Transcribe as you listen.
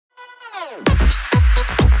This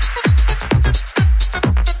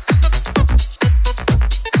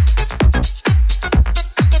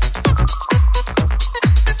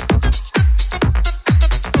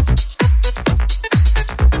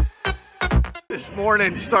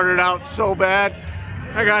morning started out so bad.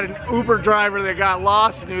 I got an Uber driver that got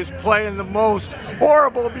lost and he was playing the most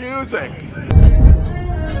horrible music.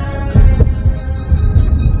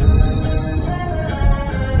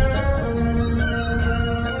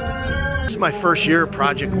 This is my first year of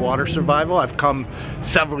Project Water Survival. I've come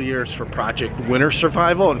several years for Project Winter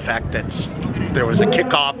Survival. In fact, there was a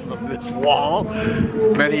kickoff of this wall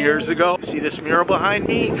many years ago. See this mural behind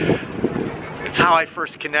me? It's how I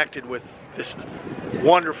first connected with this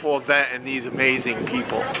wonderful event and these amazing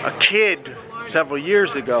people. A kid several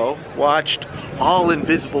years ago watched all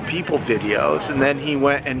Invisible People videos, and then he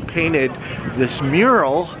went and painted this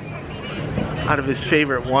mural out of his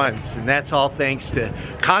favorite ones, and that's all thanks to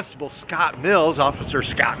Constable Scott Mills, Officer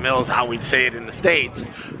Scott Mills, how we'd say it in the States.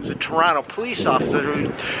 He was a Toronto police officer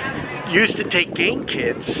who used to take gang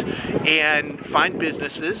kids and find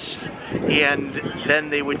businesses, and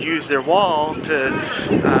then they would use their wall to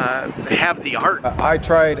have the art. I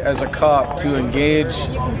tried as a cop to engage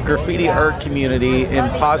graffiti art community in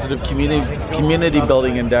positive community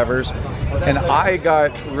building endeavors, and I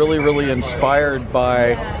got really inspired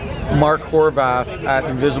by Mark Horvath at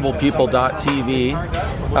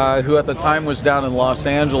invisiblepeople.tv, who at the time was down in Los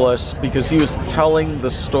Angeles because he was telling the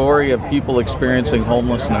story of people experiencing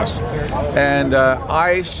homelessness. And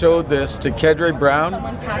I showed this to Kedre Brown.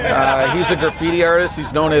 He's a graffiti artist.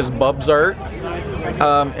 He's known as Bubs Art.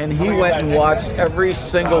 And he went and watched every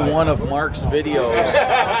single one of Mark's videos,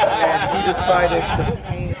 and he decided to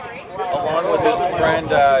paint, along with his friend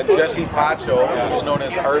Jesse Pacho, who's known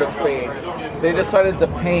as Art of Fame. They decided to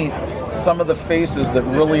paint some of the faces that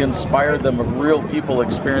really inspired them of real people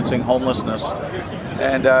experiencing homelessness.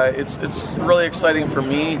 And it's really exciting for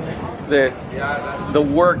me that the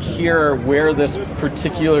work here where this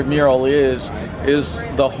particular mural is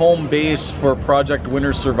the home base for Project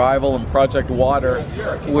Winter Survival and Project Water,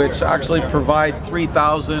 which actually provide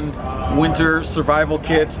 3,000 winter survival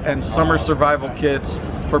kits and summer survival kits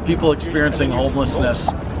for people experiencing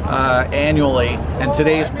homelessness annually. And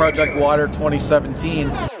today is Project Water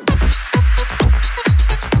 2017.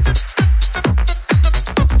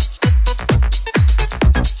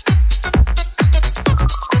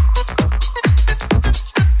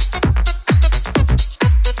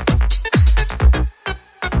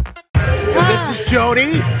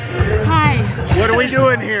 Jody. Hi. What are we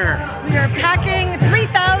doing here? We are packing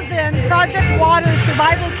 3,000 Project Water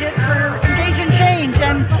survival kits for Engage and Change,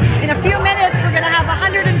 and in a few minutes we're going to have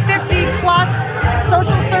 150 plus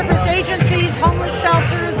social service agencies, homeless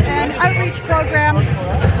shelters, and outreach programs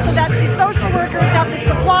so that the social workers have the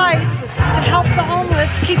supplies to help the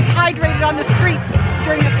homeless keep hydrated on the streets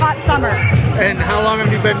during this hot summer. And how long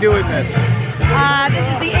have you been doing this? This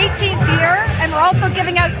is the 18th year, and we're also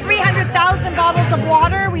giving out 300,000 bottles of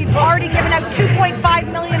water. We've already given out 2.5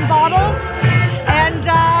 million bottles, and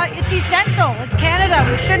it's essential. It's Canada.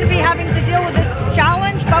 We shouldn't be having to deal with this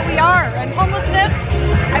challenge, but we are. And homelessness,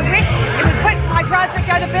 I wish it would put my project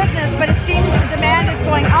out of business, but it seems the demand is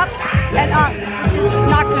going up and up, which is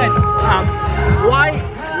not good.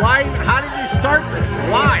 How did you start this?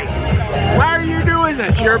 Why are you doing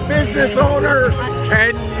this? You're a business owner,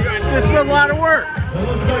 and this is a lot of work.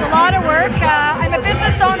 It's a lot of work. I'm a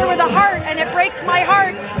business owner with a heart, and it breaks my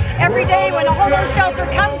heart every day when a homeless shelter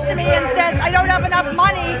comes to me and says, I don't have enough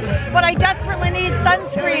money, but I desperately need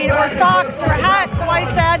sunscreen or socks or a hat. So I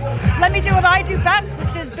said, let me do what I do best,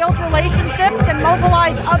 which is build relationships and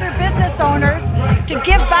mobilize other business owners to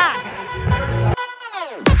give back.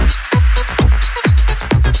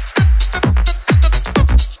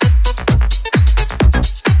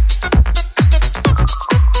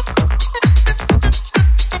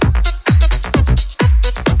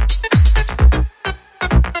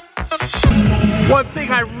 One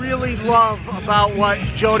thing I really love about what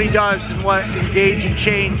Jody does and what Engage and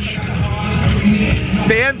Change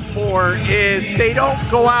stands for is they don't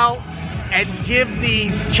go out and give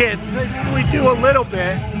these kids, we do a little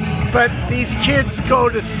bit, but these kids go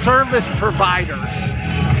to service providers.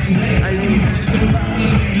 I mean,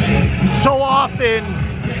 so often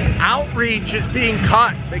outreach is being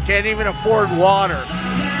cut. They can't even afford water.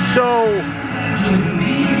 So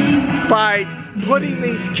by putting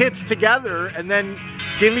these kits together and then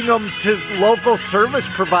giving them to local service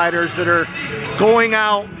providers that are going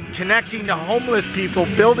out, connecting to homeless people,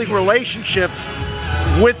 building relationships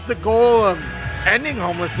with the goal of ending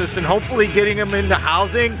homelessness and hopefully getting them into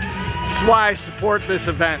housing, is why I support this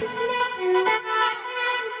event.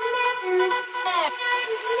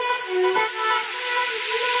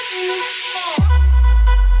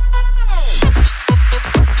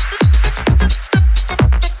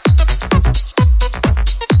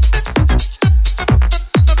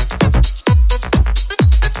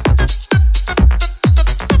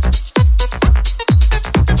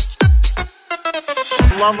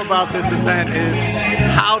 love about this event is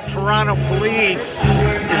how Toronto Police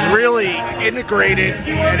is really integrated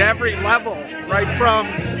at every level, right from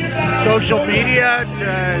social media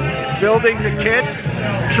to building the kits.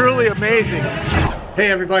 Truly amazing.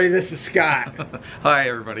 Hey everybody, this is Scott. Hi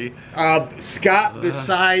everybody. Scott,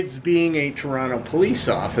 besides being a Toronto police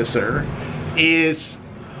officer, is,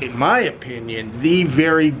 in my opinion, the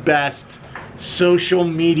very best social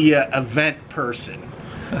media event person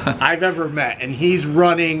I've ever met, and he's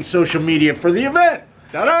running social media for the event.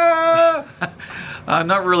 Ta-da!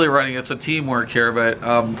 Not really running, it's a teamwork here, but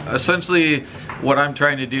essentially what I'm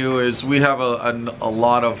trying to do is we have a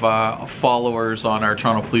lot of followers on our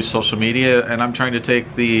Toronto Police social media, and I'm trying to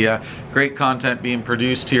take the great content being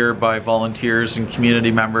produced here by volunteers and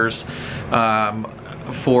community members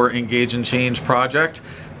for Engage and Change project.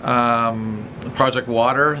 Project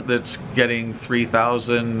Water, that's getting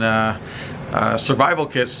 3,000 survival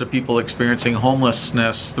kits to people experiencing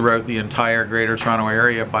homelessness throughout the entire Greater Toronto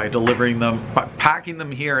Area by delivering them, packing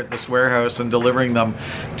them here at this warehouse and delivering them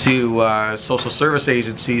to social service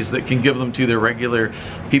agencies that can give them to their regular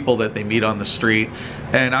people that they meet on the street.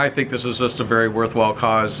 And I think this is just a very worthwhile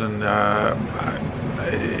cause, and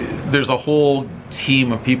there's a whole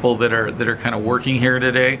team of people that are kind of working here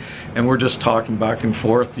today, and we're just talking back and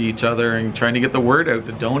forth to each other and trying to get the word out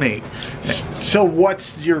to donate. So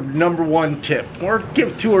what's your #1 tip, or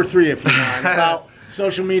give 2 or 3 if you want, about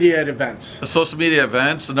social media at events? Social media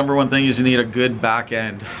events, the #1 thing is you need a good back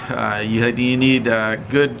end. You need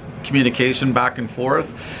good communication back and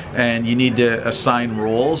forth, and you need to assign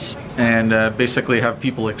roles and basically have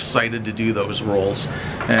people excited to do those roles.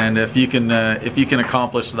 And if you can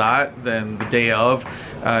accomplish that, then the day of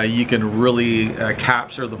you can really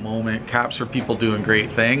capture the moment, capture people doing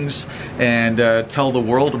great things, and tell the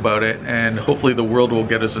world about it, and hopefully the world will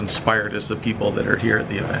get as inspired as the people that are here at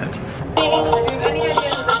the event.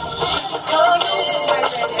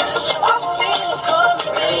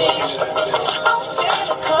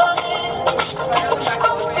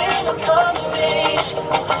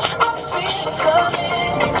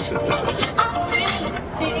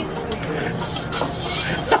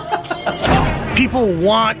 People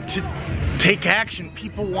want to take action,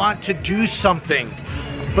 people want to do something,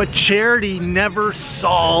 but charity never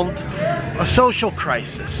solved a social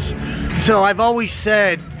crisis. So I've always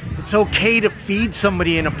said it's okay to feed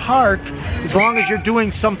somebody in a park as long as you're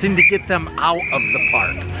doing something to get them out of the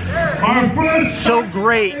park. So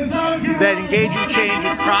great that Engage and Change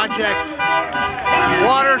and Project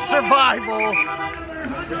Water Survival,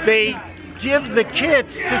 they give the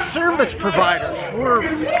kits to service providers. We're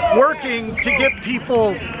working to get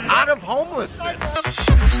people out of homelessness.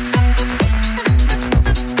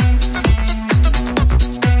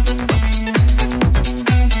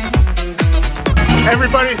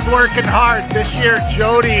 Everybody's working hard. This year,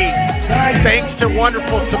 Jody, thanks to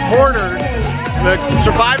wonderful supporters, the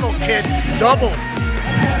survival kits doubled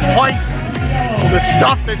twice the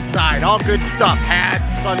stuff inside. All good stuff. Hats,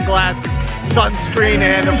 sunglasses, sunscreen,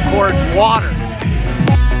 and of course water.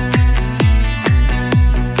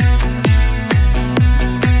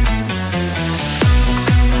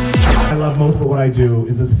 I love most about what I do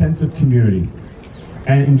is a sense of community.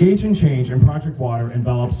 And Engage and Change and Project Water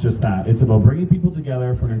envelops just that. It's about bringing people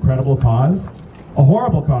together for an incredible cause, a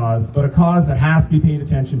horrible cause, but a cause that has to be paid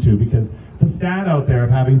attention to, because the stat out there of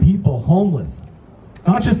having people homeless,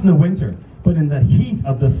 not just in the winter, but in the heat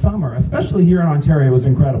of the summer, especially here in Ontario, was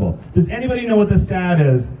incredible. Does anybody know what the stat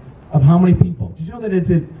is of how many people? Did you know that it's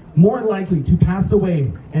more likely to pass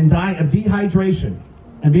away and die of dehydration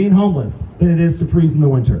and being homeless than it is to freeze in the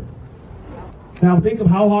winter? Now think of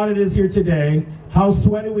how hot it is here today, how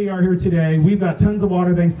sweaty we are here today. We've got tons of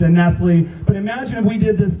water thanks to Nestle, but imagine if we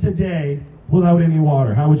did this today without any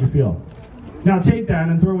water. How would you feel? Now take that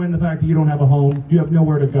and throw in the fact that you don't have a home, you have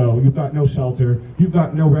nowhere to go, you've got no shelter, you've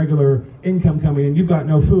got no regular income coming in, you've got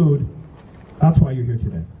no food. That's why you're here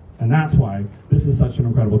today. And that's why this is such an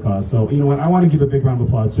incredible cause. So, you know what, I want to give a big round of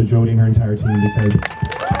applause to Jody and her entire team, because,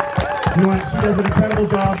 you know what, she does an incredible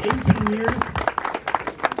job. 18 years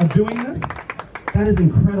of doing this. That is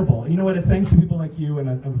incredible. You know what, it's thanks to people like you and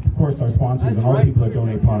of course our sponsors and all the people that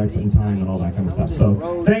donate product and time and all that kind of stuff.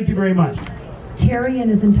 So, thank you very much. Terry and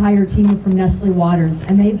his entire team are from Nestle Waters,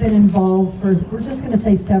 and they've been involved for, we're just going to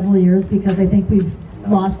say several years, because I think we've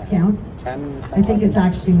lost count. I think it's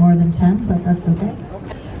actually more than 10, but that's okay.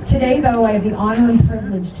 Today, though, I have the honor and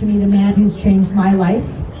privilege to meet a man who's changed my life,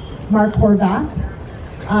 Mark Horvath.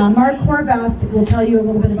 Mark Horvath will tell you a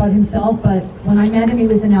little bit about himself, but when I met him, he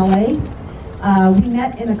was in LA. We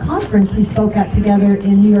met in a conference we spoke at together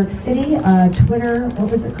in New York City, Twitter, what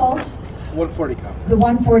was it called? 140 conference. The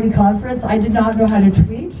 140 conference. I did not know how to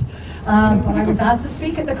tweet, but I was asked to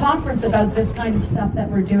speak at the conference about this kind of stuff that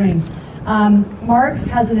we're doing. Mark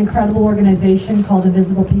has an incredible organization called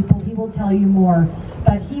Invisible People. He will tell you more,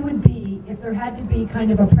 but he would be, if there had to be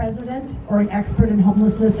kind of a president or an expert in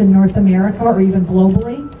homelessness in North America or even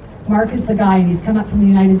globally, Mark is the guy, and he's come up from the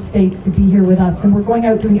United States to be here with us, and we're going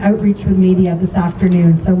out doing outreach with media this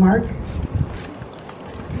afternoon. So Mark.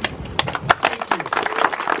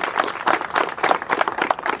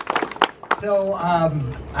 So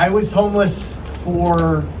I was homeless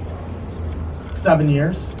for 7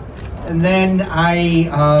 years, and then I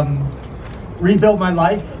rebuilt my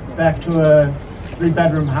life back to a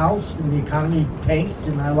 3-bedroom house, and the economy tanked,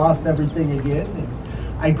 and I lost everything again. And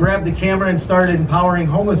I grabbed the camera and started empowering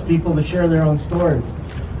homeless people to share their own stories.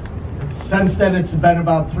 Since then, it's been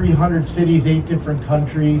about 300 cities, 8 different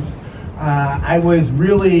countries. I was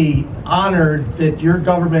really honored that your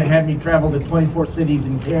government had me travel to 24 cities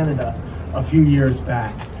in Canada a few years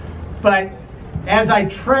back. But as I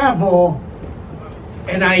travel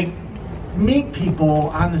and I meet people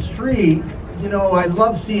on the street, you know, I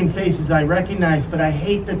love seeing faces I recognize, but I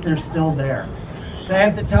hate that they're still there. So I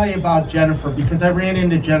have to tell you about Jennifer, because I ran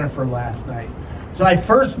into Jennifer last night. So I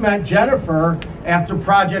first met Jennifer after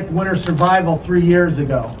Project Winter Survival 3 years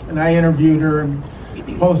ago, and I interviewed her and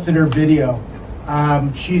posted her video.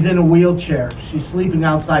 She's in a wheelchair. She's sleeping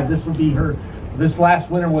outside. This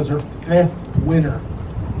last winter was her 5th winter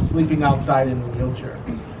sleeping outside in a wheelchair.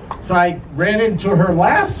 So I ran into her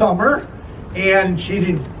last summer, and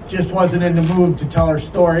she just wasn't in the mood to tell her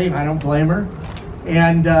story. I don't blame her.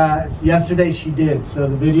 And yesterday she did. So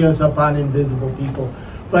the video's up on Invisible People.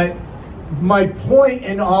 But my point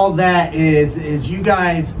in all that is you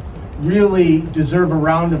guys really deserve a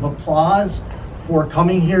round of applause for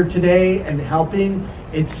coming here today and helping.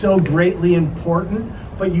 It's so greatly important,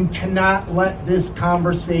 but you cannot let this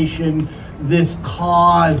conversation, this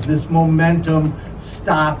cause, this momentum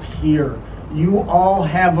stop here. You all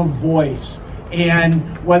have a voice. And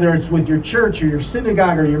whether it's with your church or your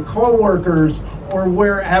synagogue or your co-workers or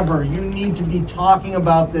wherever, you need to be talking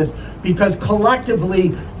about this, because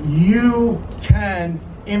collectively you can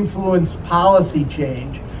influence policy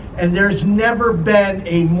change. And there's never been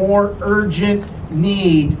a more urgent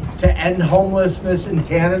need to end homelessness in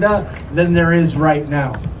Canada than there is right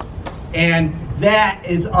now. And that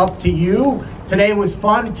is up to you. Today was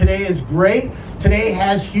fun. Today is great. Today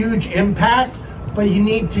has huge impact, but you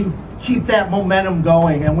need to keep that momentum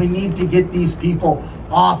going, and we need to get these people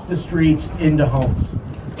off the streets into homes.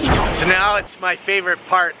 So now it's my favorite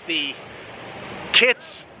part. The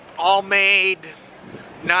kits all made,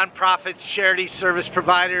 nonprofits, charity service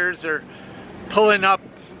providers are pulling up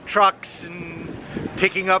trucks and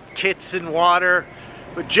picking up kits and water.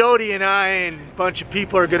 But Jody and I and a bunch of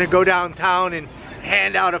people are gonna go downtown and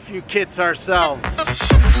hand out a few kits ourselves.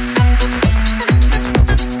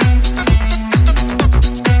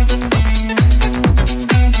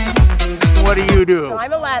 What do you do? So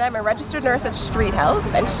I'm Alana, I'm a registered nurse at Street Health,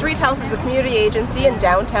 and Street Health is a community agency in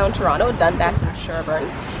downtown Toronto, Dundas and Sherbourne.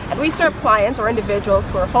 And we serve clients or individuals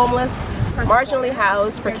who are homeless, marginally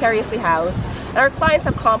housed, precariously housed, and our clients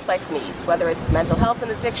have complex needs, whether it's mental health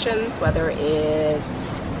and addictions, whether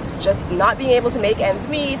it's just not being able to make ends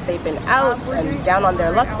meet, they've been out and down on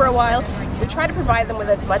their luck for a while. We try to provide them with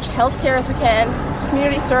as much health care as we can,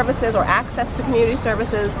 community services or access to community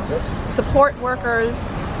services, support workers,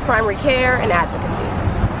 primary care, and advocacy.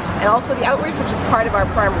 And also the outreach, which is part of our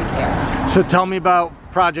primary care. So tell me about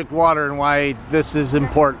Project Water and why this is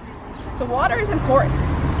important. So water is important.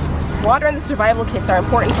 Water and the survival kits are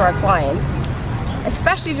important for our clients,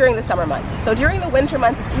 especially during the summer months. So during the winter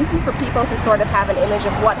months, it's easy for people to sort of have an image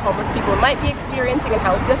of what homeless people might be experiencing and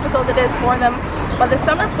how difficult it is for them. But the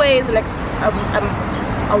summer plays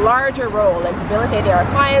a larger role in debilitating our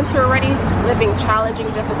clients who are already living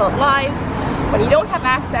challenging, difficult lives. When you don't have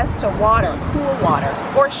access to water, cool water,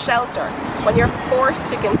 or shelter, when you're forced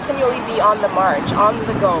to continually be on the march, on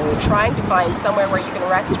the go, trying to find somewhere where you can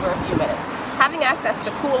rest for a few minutes, having access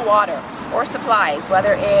to cool water or supplies,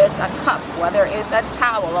 whether it's a cup, whether it's a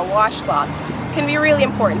towel, a washcloth, can be really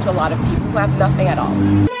important to a lot of people who have nothing at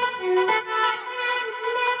all.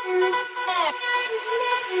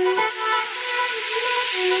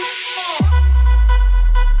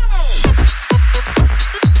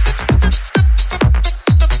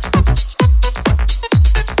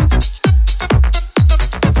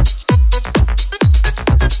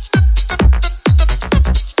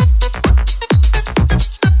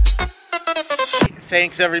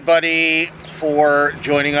 Thanks everybody for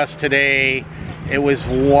joining us today It was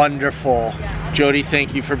wonderful. Jody,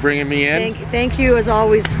 thank you for bringing me in. Thank you as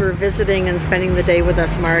always for visiting and spending the day with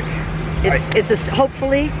us, Mark.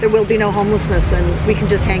 Hopefully there will be no homelessness and we can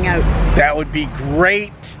just hang out. That would be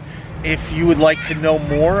great. If you would like to know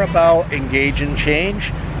more about Engage and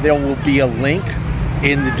Change, there will be a link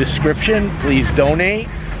in the description. Please donate.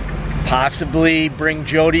 Possibly bring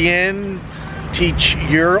Jody in, teach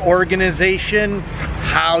your organization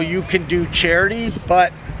how you can do charity,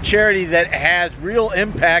 but charity that has real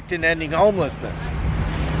impact in ending homelessness.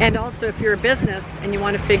 And also, if you're a business and you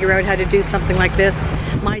want to figure out how to do something like this,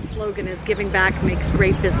 my slogan is giving back makes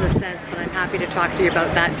great business sense, and I'm happy to talk to you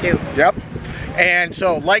about that too. Yep. And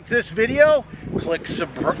so like this video, click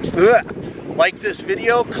like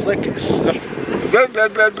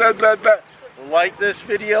this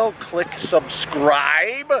video, click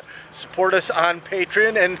subscribe, support us on Patreon,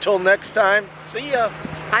 and until next time, see ya.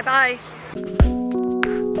 Bye bye.